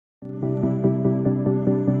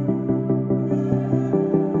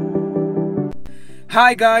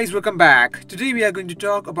Hi guys, welcome back. Today we are going to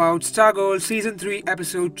talk about Stargirl Season 3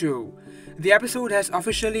 Episode 2. The episode has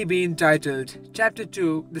officially been titled Chapter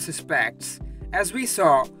 2 The Suspects. As we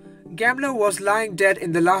saw, Gambler was lying dead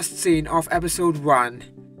in the last scene of Episode 1.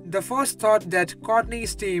 The first thought that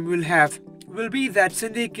Courtney's team will have will be that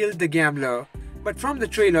Cindy killed the Gambler, but from the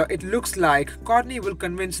trailer it looks like Courtney will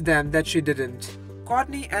convince them that she didn't.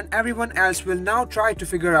 Courtney and everyone else will now try to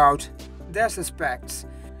figure out their suspects.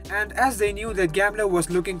 And as they knew that Gambler was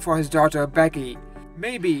looking for his daughter Becky,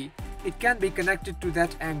 maybe it can be connected to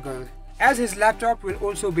that angle, as his laptop will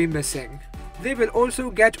also be missing. They will also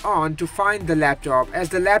get on to find the laptop, as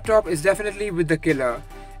the laptop is definitely with the killer,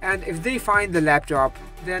 and if they find the laptop,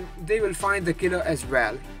 then they will find the killer as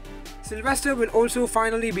well. Sylvester will also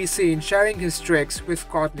finally be seen sharing his tricks with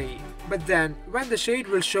Courtney, but then when the Shade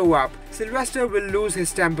will show up, Sylvester will lose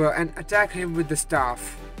his temper and attack him with the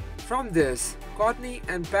staff. From this, Courtney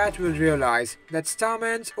and Pat will realize that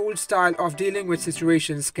Starman's old style of dealing with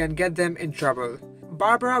situations can get them in trouble.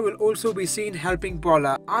 Barbara will also be seen helping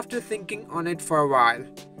Paula after thinking on it for a while,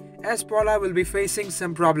 as Paula will be facing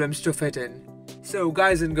some problems to fit in. So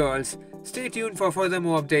guys and girls, stay tuned for further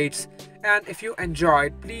more updates, and if you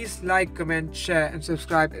enjoyed, please like, comment, share and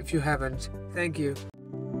subscribe if you haven't. Thank you.